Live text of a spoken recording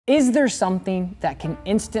Is there something that can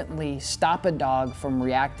instantly stop a dog from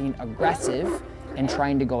reacting aggressive and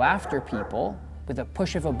trying to go after people with a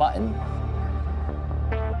push of a button?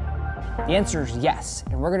 The answer is yes,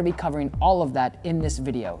 and we're going to be covering all of that in this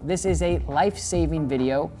video. This is a life-saving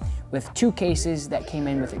video with 2 cases that came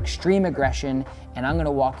in with extreme aggression, and I'm going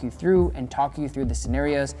to walk you through and talk you through the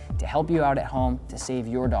scenarios to help you out at home to save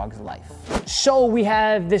your dog's life. So we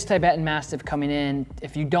have this Tibetan Mastiff coming in.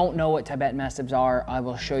 If you don't know what Tibetan Mastiffs are, I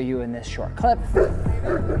will show you in this short clip.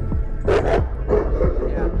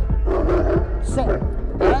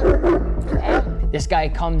 This guy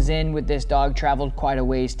comes in with this dog, traveled quite a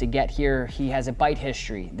ways to get here. He has a bite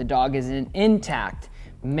history. The dog is an intact,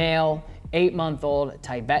 male, 8-month-old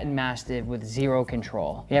Tibetan Mastiff with 0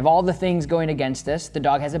 control. We have all the things going against us. The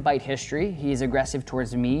dog has a bite history. He is aggressive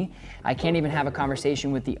towards me. I can't even have a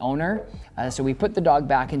conversation with the owner. So we put the dog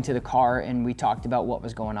back into the car and we talked about what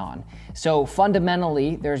was going on. So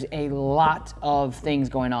fundamentally, there's a lot of things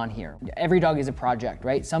going on here. Every dog is a project,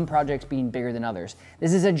 right? Some projects being bigger than others.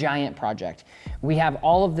 This is a giant project. We have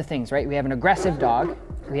all of the things, right? We have an aggressive dog.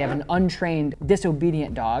 We have an untrained,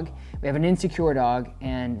 disobedient dog. We have an insecure dog,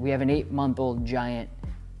 and we have an 8-month-old giant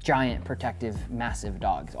protective, massive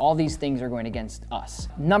dog. All these things are going against us.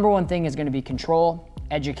 Number 1 thing is going to be control,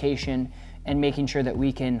 education, and making sure that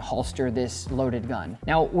we can holster this loaded gun.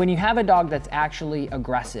 Now, when you have a dog that's actually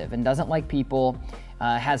aggressive and doesn't like people,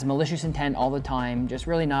 has malicious intent all the time, just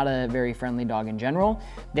really not a very friendly dog in general,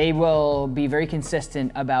 they will be very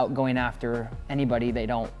consistent about going after anybody they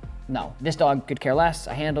don't know. This dog could care less.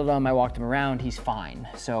 I handled him, I walked him around, he's fine.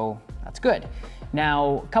 So that's good.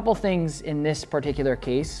 Now, a couple things in this particular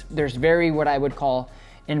case. There's what I would call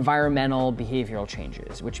environmental behavioral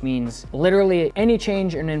changes, which means literally any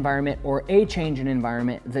change in environment or a change in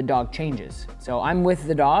environment, the dog changes. So I'm with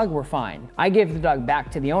the dog, we're fine. I give the dog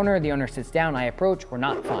back to the owner sits down, I approach, we're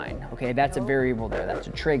not fine. Okay, that's a variable there, that's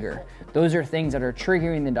a trigger. Those are things that are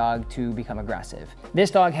triggering the dog to become aggressive.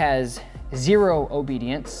 This dog has 0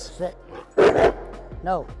 obedience. Sit.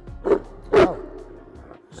 No. No.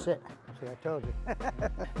 Sit. See, I told you.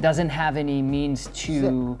 Doesn't have any means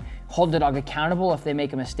to hold the dog accountable if they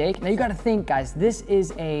make a mistake. Now you gotta think, guys, this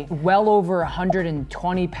is a well over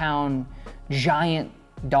 120-pound giant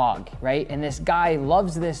dog, right? And this guy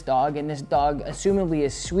loves this dog, and this dog assumably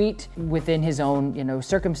is sweet within his own,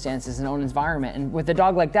 circumstances and own environment. And with a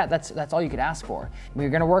dog like that, that's all you could ask for.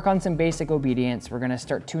 We're gonna work on some basic obedience. We're gonna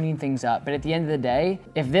start tuning things up. But at the end of the day,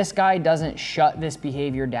 if this guy doesn't shut this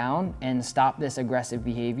behavior down and stop this aggressive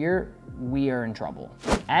behavior, we are in trouble.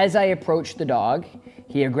 As I approach the dog,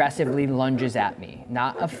 he aggressively lunges at me.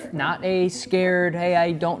 Not a scared, hey,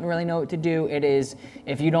 I don't really know what to do. It is,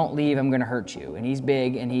 if you don't leave, I'm gonna hurt you. And he's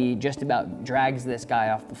big, and he just about drags this guy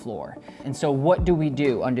off the floor. And so what do we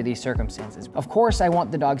do under these circumstances? Of course, I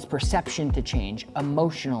want the dog's perception to change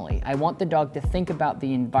emotionally. I want the dog to think about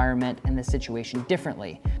the environment and the situation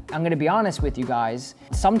differently. I'm gonna be honest with you guys,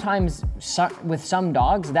 sometimes with some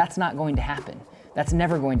dogs, that's not going to happen. That's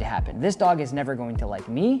never going to happen. This dog is never going to like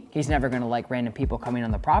me. He's never gonna like random people coming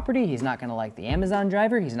on the property. He's not gonna like the Amazon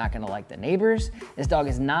driver. He's not gonna like the neighbors. This dog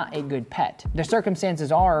is not a good pet. The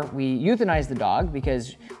circumstances are we euthanize the dog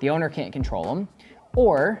because the owner can't control him,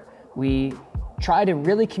 or we try to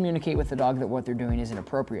really communicate with the dog that what they're doing is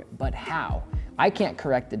inappropriate. But how? I can't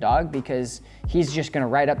correct the dog because he's just gonna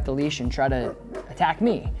ride up the leash and try to attack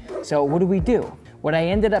me. So what do? What I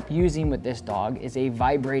ended up using with this dog is a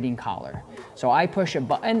vibrating collar. So I push a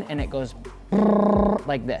button and it goes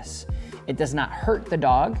like this. It does not hurt the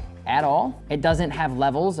dog at all. It doesn't have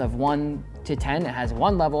levels of 1 to 10. It has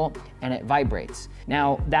 1 level and it vibrates.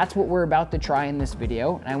 Now, that's what we're about to try in this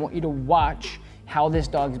video. And I want you to watch how this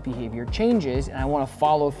dog's behavior changes. And I want to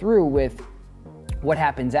follow through with what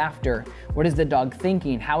happens after. What is the dog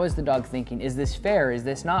thinking? How is the dog thinking? Is this fair? Is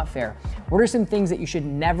this not fair? What are some things that you should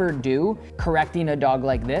never do correcting a dog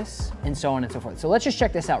like this, and so on and so forth. So let's just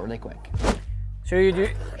check this out really quick. So you do.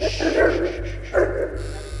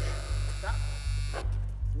 Stop.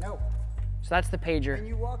 No. So that's the pager. And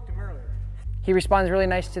you walked him earlier. He responds really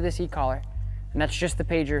nice to this e-collar, and that's just the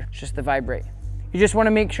pager, it's just the vibrate. You just want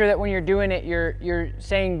to make sure that when you're doing it, you're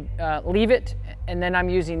saying leave it, and then I'm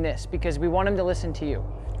using this because we want him to listen to you.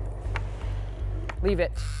 Leave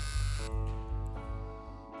it.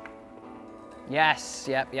 Yes,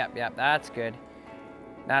 yep, that's good.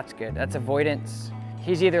 That's good, that's avoidance.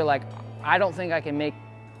 He's either like, I don't think I can make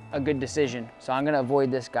a good decision, so I'm gonna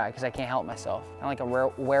avoid this guy because I can't help myself. I'm like a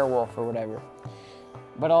werewolf or whatever.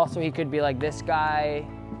 But also he could be like, this guy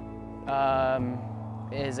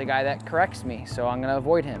is a guy that corrects me, so I'm gonna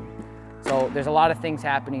avoid him. So there's a lot of things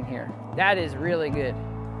happening here. That is really good.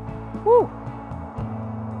 Woo!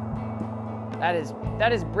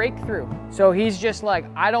 That is breakthrough. So he's just like,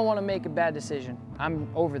 I don't want to make a bad decision. I'm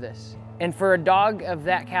over this. And for a dog of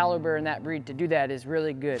that caliber and that breed to do that is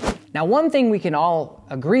really good. Now, one thing we can all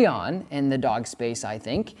agree on in the dog space, I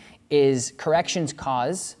think, is corrections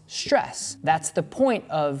cause stress. That's the point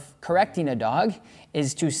of correcting a dog,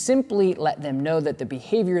 is to simply let them know that the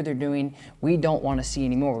behavior they're doing, we don't want to see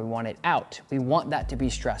anymore. We want it out. We want that to be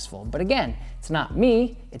stressful. But again, it's not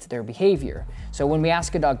me, it's their behavior. So when we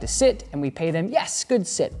ask a dog to sit and we pay them, yes, good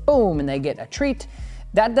sit, boom, and they get a treat,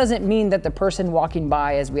 that doesn't mean that the person walking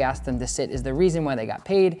by as we ask them to sit is the reason why they got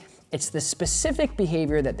paid. It's the specific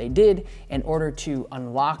behavior that they did in order to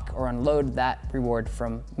unlock or unload that reward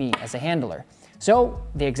from me as a handler. So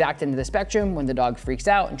the exact end of the spectrum, when the dog freaks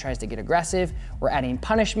out and tries to get aggressive, we're adding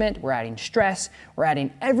punishment, we're adding stress, we're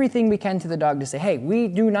adding everything we can to the dog to say, hey, we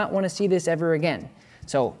do not want to see this ever again.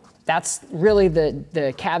 So that's really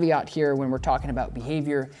the caveat here when we're talking about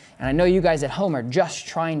behavior. And I know you guys at home are just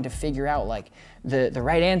trying to figure out like the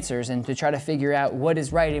right answers and to try to figure out what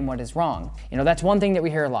is right and what is wrong. You know, that's one thing that we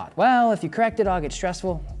hear a lot. Well, if you correct a dog, it's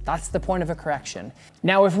stressful. That's the point of a correction.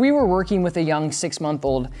 Now, if we were working with a young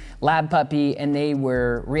 6-month-old lab puppy and they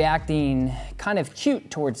were reacting kind of cute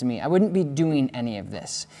towards me, I wouldn't be doing any of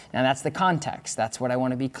this. Now, that's the context. That's what I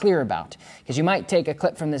want to be clear about. Because you might take a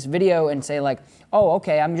clip from this video and say like, oh,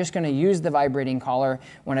 okay, I'm just going to use the vibrating collar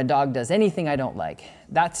when a dog does anything I don't like.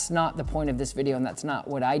 That's not the point of this video, and that's not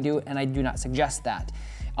what I do, and I do not suggest that.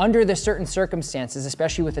 Under the certain circumstances,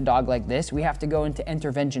 especially with a dog like this, we have to go into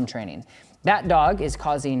intervention training. That dog is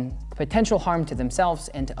causing potential harm to themselves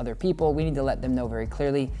and to other people. We need to let them know very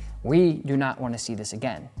clearly, we do not want to see this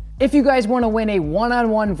again. If you guys want to win a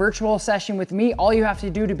one-on-one virtual session with me, all you have to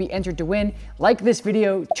do to be entered to win, like this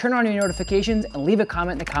video, turn on your notifications, and leave a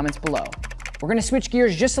comment in the comments below. We're gonna switch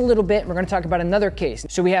gears just a little bit. We're gonna talk about another case.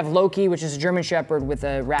 So we have Loki, which is a German Shepherd with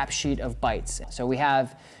a rap sheet of bites. So we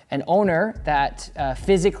have an owner that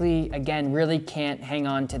physically, again, really can't hang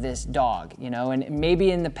on to this dog, you know, and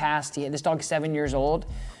maybe in the past, this dog's 7 years old.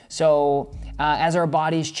 So as our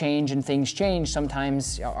bodies change and things change,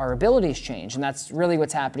 sometimes our abilities change. And that's really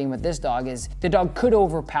what's happening with this dog, is the dog could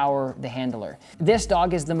overpower the handler. This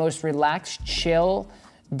dog is the most relaxed, chill,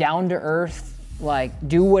 down to earth, like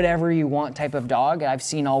do whatever you want type of dog I've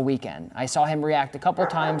seen all weekend. I saw him react a couple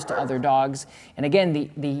times to other dogs. And again,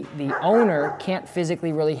 the owner can't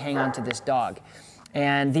physically really hang on to this dog.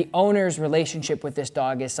 And the owner's relationship with this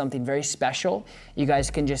dog is something very special. You guys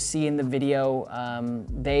can just see in the video,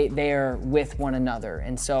 they are with one another.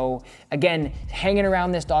 And so again, hanging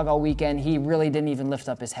around this dog all weekend, he really didn't even lift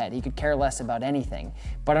up his head. He could care less about anything.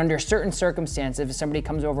 But under certain circumstances, if somebody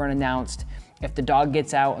comes over unannounced, if the dog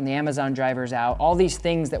gets out and the Amazon driver's out, all these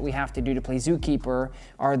things that we have to do to play zookeeper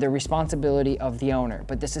are the responsibility of the owner.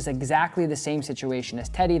 But this is exactly the same situation as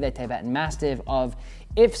Teddy, the Tibetan Mastiff, of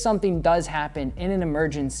if something does happen in an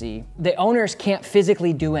emergency, the owners can't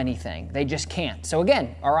physically do anything. They just can't. So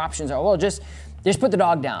again, our options are, well, just put the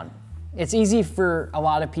dog down. It's easy for a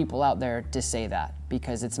lot of people out there to say that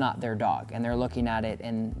because it's not their dog and they're looking at it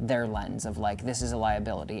in their lens of like, this is a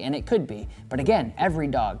liability, and it could be. But again, every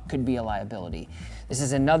dog could be a liability. This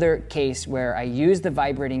is another case where I use the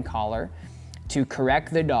vibrating collar to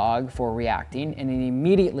correct the dog for reacting, and it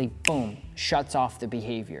immediately, boom, shuts off the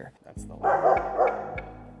behavior. That's the one.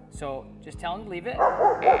 So just tell him to leave it.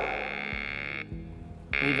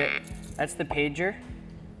 Leave it. That's the pager.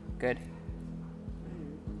 Good.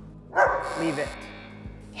 Leave it.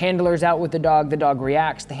 Handler's out with the dog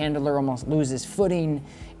reacts, the handler almost loses footing,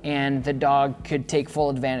 and the dog could take full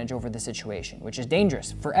advantage over the situation, which is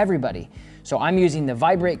dangerous for everybody. So I'm using the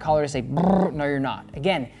vibrate collar to say, no, you're not.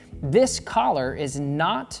 Again, this collar is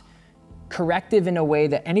not corrective in a way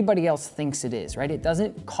that anybody else thinks it is, right? It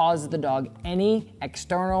doesn't cause the dog any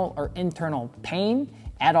external or internal pain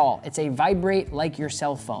at all. It's a vibrate like your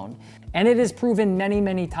cell phone. And it is proven many,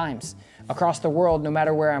 many times across the world, no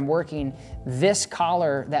matter where I'm working, this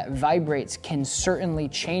collar that vibrates can certainly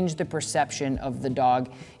change the perception of the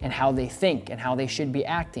dog and how they think and how they should be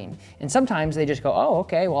acting. And sometimes they just go, oh,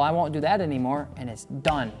 okay, well, I won't do that anymore, and it's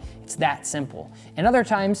done. It's that simple. And other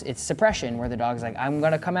times it's suppression, where the dog's like, I'm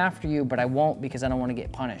gonna come after you, but I won't because I don't wanna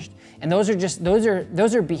get punished. And those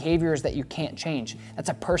are behaviors that you can't change. That's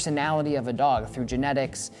a personality of a dog through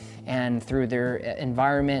genetics and through their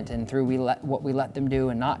environment and through what we let them do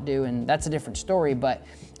and not do, and that's a different story. But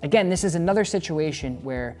again, this is another situation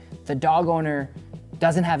where the dog owner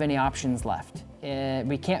doesn't have any options left.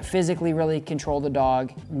 We can't physically really control the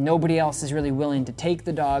dog. Nobody else is really willing to take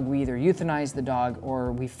the dog. We either euthanize the dog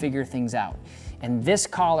or we figure things out. And this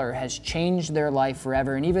collar has changed their life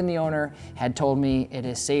forever. And even the owner had told me it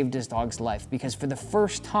has saved his dog's life, because for the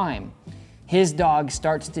first time, his dog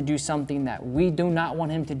starts to do something that we do not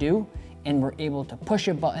want him to do, and we're able to push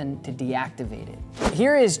a button to deactivate it.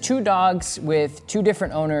 Here is 2 dogs with 2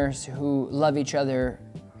 different owners who love each other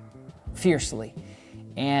fiercely.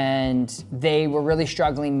 And they were really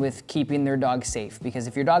struggling with keeping their dog safe, because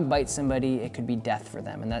if your dog bites somebody, it could be death for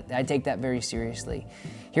them. And I take that very seriously.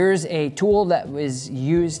 Here's a tool that was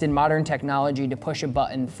used in modern technology to push a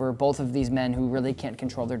button for both of these men who really can't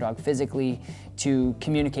control their dog physically to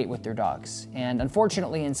communicate with their dogs. And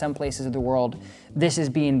unfortunately, in some places of the world, this is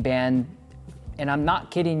being banned. And I'm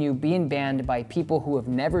not kidding you, being banned by people who have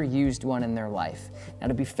never used one in their life. Now,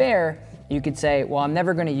 to be fair, you could say, well, I'm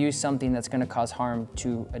never gonna use something that's gonna cause harm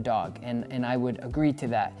to a dog. And I would agree to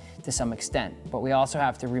that to some extent. But we also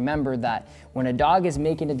have to remember that when a dog is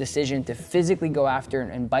making a decision to physically go after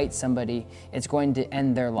and bite somebody, it's going to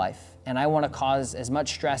end their life. And I wanna cause as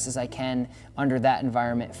much stress as I can under that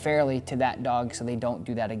environment fairly to that dog so they don't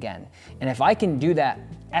do that again. And if I can do that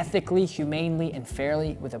ethically, humanely, and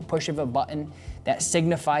fairly with a push of a button that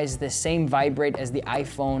signifies the same vibrate as the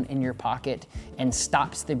iPhone in your pocket and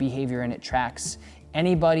stops the behavior in its tracks,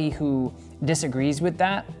 anybody who disagrees with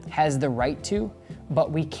that has the right to,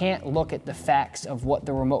 but we can't look at the facts of what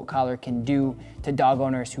the remote collar can do to dog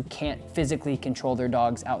owners who can't physically control their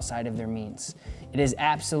dogs outside of their means. It is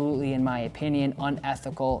absolutely, in my opinion,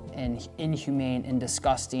 unethical and inhumane and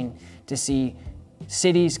disgusting to see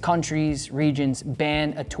cities, countries, regions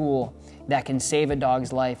ban a tool that can save a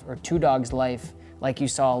dog's life or 2 dogs' life, like you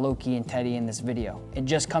saw Loki and Teddy in this video. It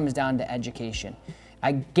just comes down to education.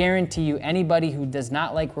 I guarantee you, anybody who does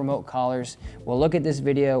not like remote collars will look at this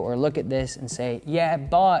video or look at this and say, yeah,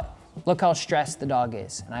 but look how stressed the dog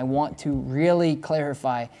is. And I want to really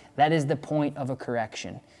clarify that is the point of a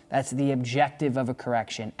correction. That's the objective of a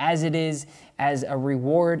correction. As it is, as a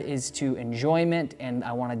reward is to enjoyment, and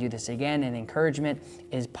I want to do this again, and encouragement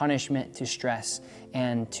is punishment to stress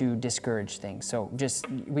and to discourage things. So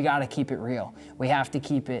we got to keep it real. We have to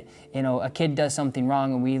keep it, a kid does something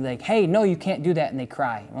wrong and we like, hey, no, you can't do that, and they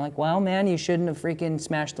cry. And we're like, well, man, you shouldn't have freaking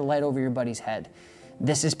smashed the light over your buddy's head.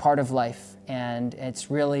 This is part of life, and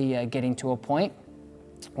it's really getting to a point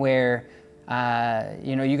where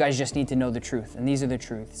you guys just need to know the truth, and these are the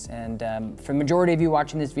truths. And for the majority of you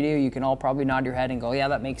watching this video, you can all probably nod your head and go, yeah,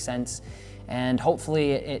 that makes sense. And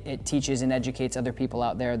hopefully it teaches and educates other people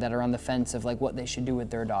out there that are on the fence of like what they should do with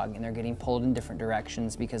their dog, and they're getting pulled in different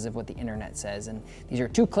directions because of what the internet says. And these are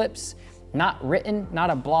 2 clips, not written, not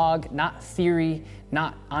a blog, not theory,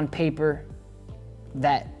 not on paper,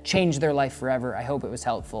 that changed their life forever. I hope it was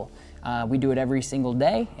helpful. We do it every single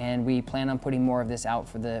day, and we plan on putting more of this out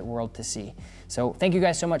for the world to see. So thank you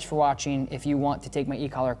guys so much for watching. If you want to take my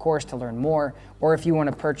e-collar course to learn more, or if you want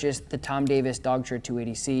to purchase the Tom Davis Dog Shirt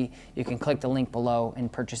 280C, you can click the link below and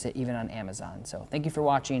purchase it even on Amazon. So thank you for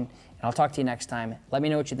watching, and I'll talk to you next time. Let me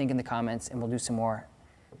know what you think in the comments, and we'll do some more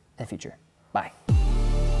in the future. Bye.